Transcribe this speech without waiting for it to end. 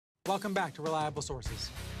Welcome back to Reliable Sources.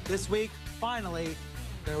 This week, finally,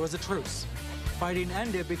 there was a truce. Fighting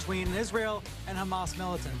ended between Israel and Hamas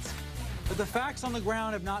militants. But the facts on the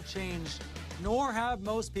ground have not changed, nor have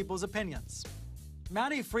most people's opinions.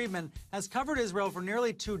 Matti Friedman has covered Israel for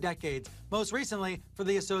nearly 2 decades, most recently for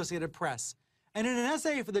the Associated Press. And in an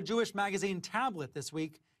essay for the Jewish magazine Tablet this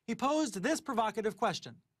week, he posed this provocative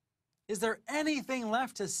question: is there anything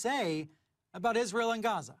left to say about Israel and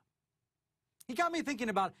Gaza? He got me thinking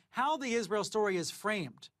about how the Israel story is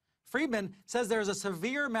framed. Friedman says there's a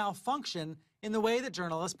severe malfunction in the way that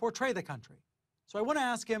journalists portray the country. So I want to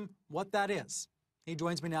ask him what that is. He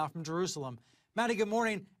joins me now from Jerusalem. Matti, good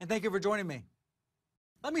morning, and thank you for joining me.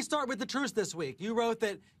 Let me start with the truce this week. You wrote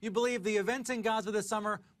that you believe the events in Gaza this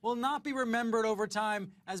summer will not be remembered over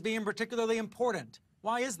time as being particularly important.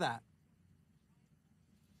 Why is that?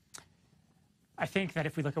 I think that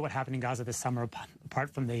if we look at what happened in Gaza this summer, apart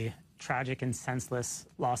from the tragic and senseless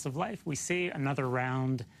loss of life, we see another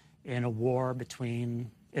round in a war between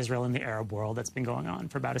Israel and the Arab world that's been going on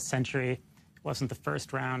for about a century. It wasn't the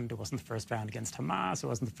first round. It wasn't the first round against Hamas. It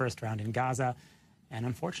wasn't the first round in Gaza. And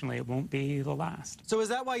unfortunately, it won't be the last. So is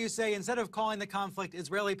that why you say instead of calling the conflict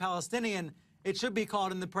Israeli-Palestinian, it should be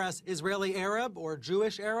called in the press Israeli-Arab or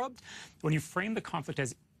Jewish-Arab? When you frame the conflict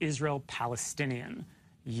as Israel-Palestinian,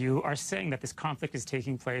 you are saying that this conflict is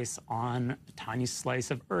taking place on a tiny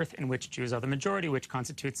slice of earth in which Jews are the majority, which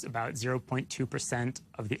constitutes about 0.2%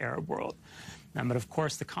 of the Arab world. But of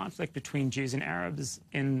course, the conflict between Jews and Arabs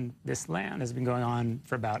in this land has been going on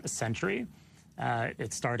for about a century.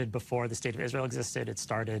 It started before the State of Israel existed. It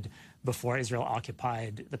started before Israel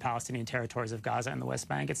occupied the Palestinian territories of Gaza and the West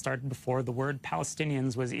Bank. It started before the word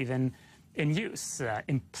Palestinians was even in use.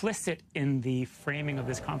 Implicit in the framing of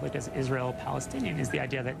this conflict as Israel-Palestinian is the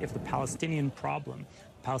idea that if the Palestinian problem,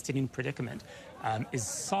 Palestinian predicament, is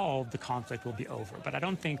solved, the conflict will be over. But I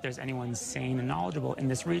don't think there's anyone sane and knowledgeable in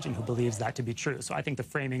this region who believes that to be true. So I think the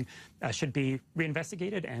framing should be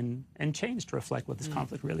reinvestigated and changed to reflect what this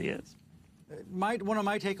conflict really is. One of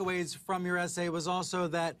my takeaways from your essay was also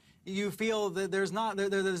that you feel that there's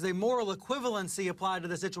a moral equivalency applied to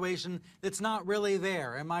the situation that's not really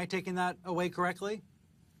there. Am I taking that away correctly?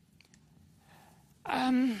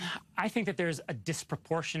 I think that there's a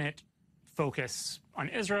disproportionate focus on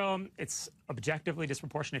Israel. It's objectively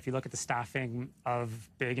disproportionate if you look at the staffing of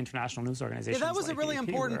big international news organizations. Yeah, that was like a really AP,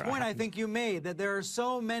 important point I think you made, that there are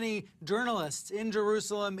so many journalists in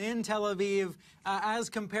Jerusalem, in Tel Aviv, as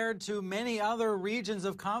compared to many other regions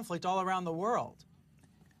of conflict all around the world.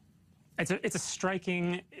 It's a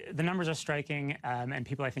striking, the numbers are striking, and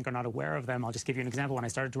people I think are not aware of them. I'll just give you an example. When I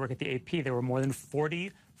started to work at the AP, there were more than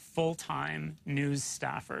 40 full-time news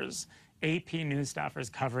staffers, AP news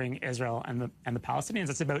staffers covering Israel and the Palestinians.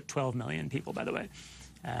 That's about 12 million people, by the way.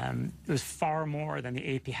 It was far more than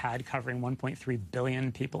the AP had covering 1.3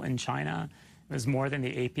 billion people in China. It was more than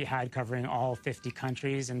the AP had covering all 50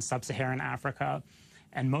 countries in sub-Saharan Africa.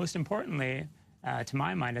 And most importantly, to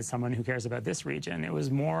my mind, as someone who cares about this region, it was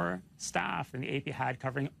more staff than the AP had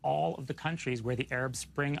covering all of the countries where the Arab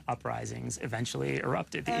Spring uprisings eventually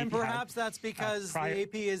erupted. And perhaps that's because the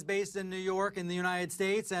AP is based in New York in the United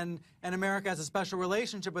States, and America has a special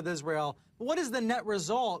relationship with Israel. What is the net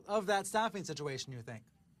result of that staffing situation, you think?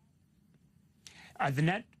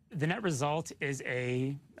 The net result is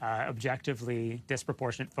a objectively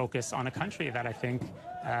disproportionate focus on a country that I think,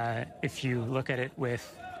 if you look at it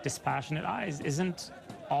with dispassionate eyes, isn't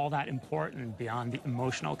all that important beyond the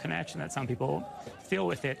emotional connection that some people feel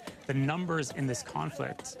with it. The numbers in this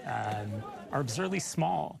conflict are absurdly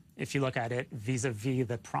small if you look at it vis-a-vis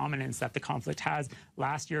the prominence that the conflict has.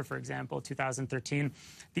 Last year, for example, 2013,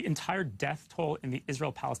 the entire death toll in the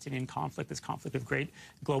Israel-Palestinian conflict, this conflict of great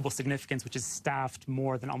global significance, which is staffed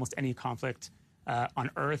more than almost any conflict on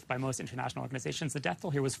Earth by most international organizations, the death toll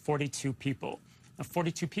here was 42 people.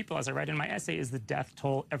 42 people, as I write in my essay, is the death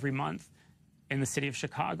toll every month in the city of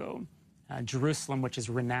Chicago. Jerusalem, which is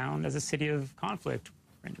renowned as a city of conflict,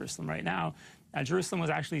 we're in Jerusalem right now. Jerusalem was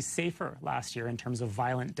actually safer last year in terms of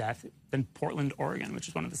violent death than Portland, Oregon, which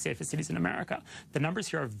is one of the safest cities in America. The numbers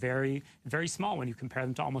here are very, very small when you compare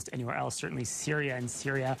them to almost anywhere else. Certainly in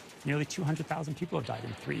Syria, nearly 200,000 people have died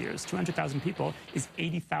in 3 years. 200,000 people is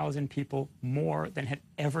 80,000 people more than had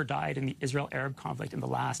ever died in the Israel-Arab conflict in the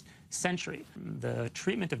last century. The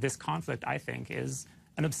treatment of this conflict, I think, is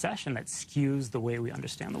an obsession that skews the way we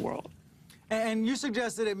understand the world. And you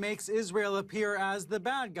suggest that it makes Israel appear as the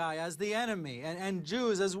bad guy, as the enemy, and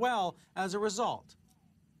Jews as well as a result.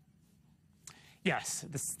 Yes,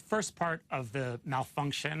 the first part of the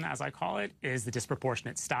malfunction, as I call it, is the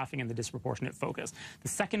disproportionate staffing and the disproportionate focus. The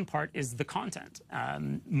second part is the content.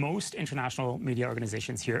 Most international media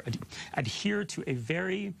organizations here adhere to a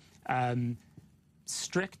very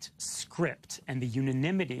strict script, and the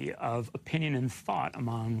unanimity of opinion and thought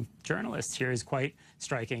among journalists here is quite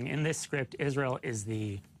striking. In this script, Israel is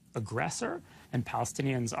the aggressor and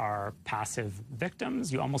Palestinians are passive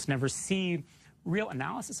victims. You almost never see real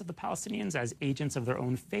analysis of the Palestinians as agents of their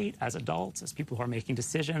own fate, as adults, as people who are making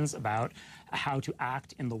decisions about how to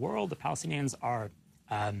act in the world. The Palestinians are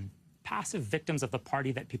passive victims of the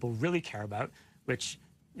party that people really care about, which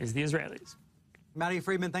is the Israelis. Matti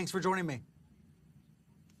Friedman, thanks for joining me.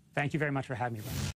 Thank you very much for having me, Brian.